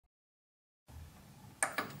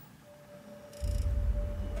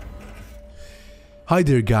Hi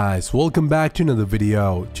there guys, welcome back to another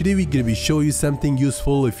video. Today we're gonna be showing you something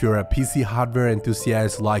useful if you're a PC hardware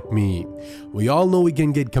enthusiast like me. We all know we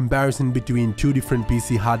can get comparison between two different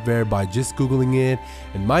PC hardware by just googling it.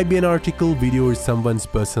 It might be an article, video or someone's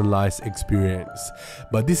personalized experience.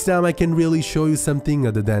 But this time I can really show you something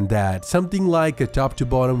other than that. Something like a top to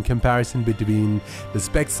bottom comparison between the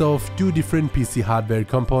specs of two different PC hardware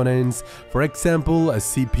components. For example, a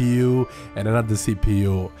CPU and another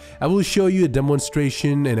CPU. I will show you a demonstration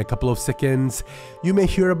in a couple of seconds. You may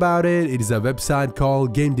hear about it. It is a website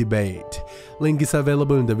called Game Debate. Link is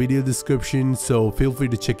available in the video description, so feel free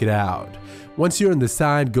to check it out. Once you're on the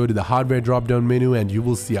site, go to the hardware drop-down menu and you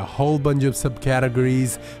will see a whole bunch of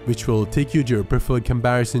subcategories which will take you to your preferred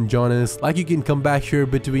comparison genres. Like you can come back here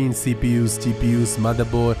between CPUs, GPUs,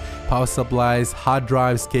 motherboard, power supplies, hard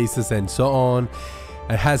drives, cases and so on.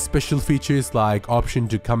 It has special features like option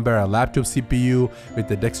to compare a laptop CPU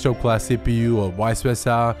with a desktop class CPU or vice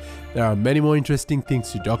versa. There are many more interesting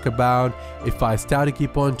things to talk about. If I start to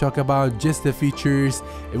keep on talking about just the features,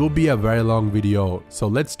 it will be a very long video. So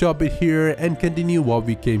let's stop it here and continue what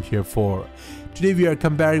we came here for. Today we are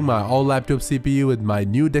comparing my old laptop CPU with my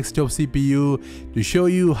new desktop CPU to show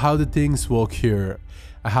you how the things work here.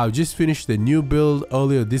 I have just finished the new build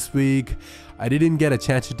earlier this week. I didn't get a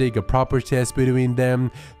chance to take a proper test between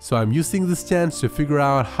them, so I'm using this chance to figure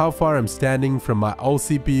out how far I'm standing from my old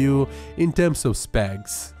CPU in terms of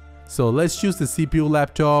specs. So let's choose the CPU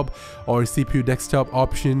laptop or CPU desktop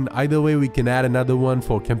option. Either way we can add another one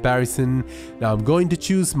for comparison. Now I'm going to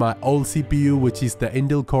choose my old CPU, which is the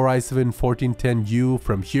Intel Core i7-1410U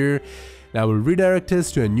from here. Now will redirect us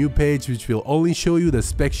to a new page which will only show you the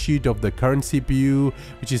spec sheet of the current CPU,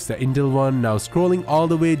 which is the Intel one. Now scrolling all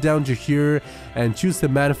the way down to here and choose the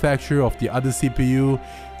manufacturer of the other CPU.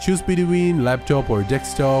 Choose between laptop or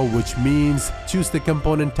desktop, which means choose the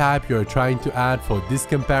component type you are trying to add for this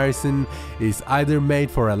comparison. It is either made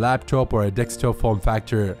for a laptop or a desktop form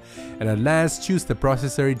factor. And at last, choose the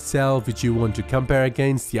processor itself which you want to compare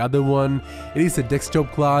against the other one. It is a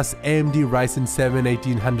desktop class AMD Ryzen 7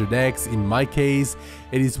 1800X. In my case,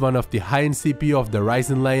 it is one of the high-end CPU of the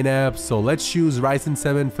Ryzen lineup, so let's choose Ryzen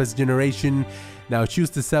 7 first generation. Now choose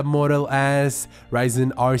the submodel as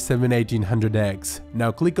Ryzen R7 1800X.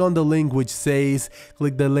 Now click on the link which says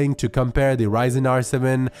click the link to compare the Ryzen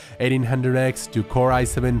R7 1800X to Core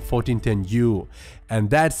i7 1410U. And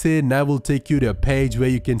that's it. Now we'll take you to a page where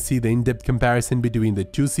you can see the in-depth comparison between the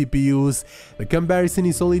two CPUs. The comparison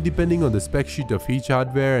is only depending on the spec sheet of each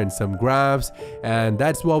hardware and some graphs, and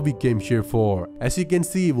that's what we came here for. As you can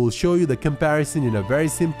see, we'll show you the comparison in a very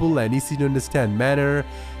simple and easy to understand manner.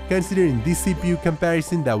 Considering this CPU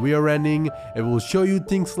comparison that we are running, it will show you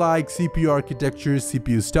things like CPU architecture,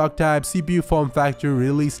 CPU stock type, CPU form factor,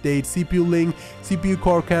 release date, CPU link, CPU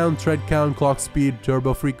core count, thread count, clock speed,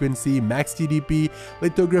 turbo frequency, max TDP,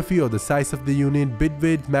 lithography or the size of the unit, bit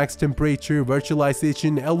width, max temperature,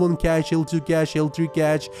 virtualization, L1 cache, L2 cache, L3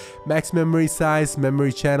 cache, max memory size,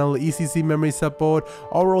 memory channel, ECC memory support,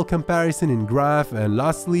 overall comparison in graph, and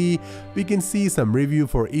lastly, we can see some review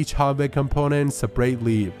for each hardware component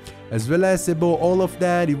separately. As well as above all of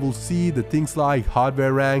that, you will see the things like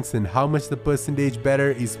hardware ranks and how much the percentage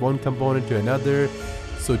better is one component to another.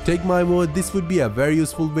 So take my word, this would be a very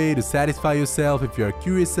useful way to satisfy yourself if you are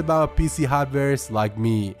curious about PC hardwares like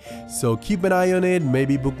me. So keep an eye on it,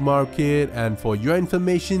 maybe bookmark it, and for your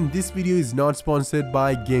information, this video is not sponsored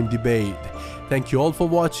by Game Debate. Thank you all for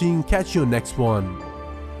watching, catch you on next one.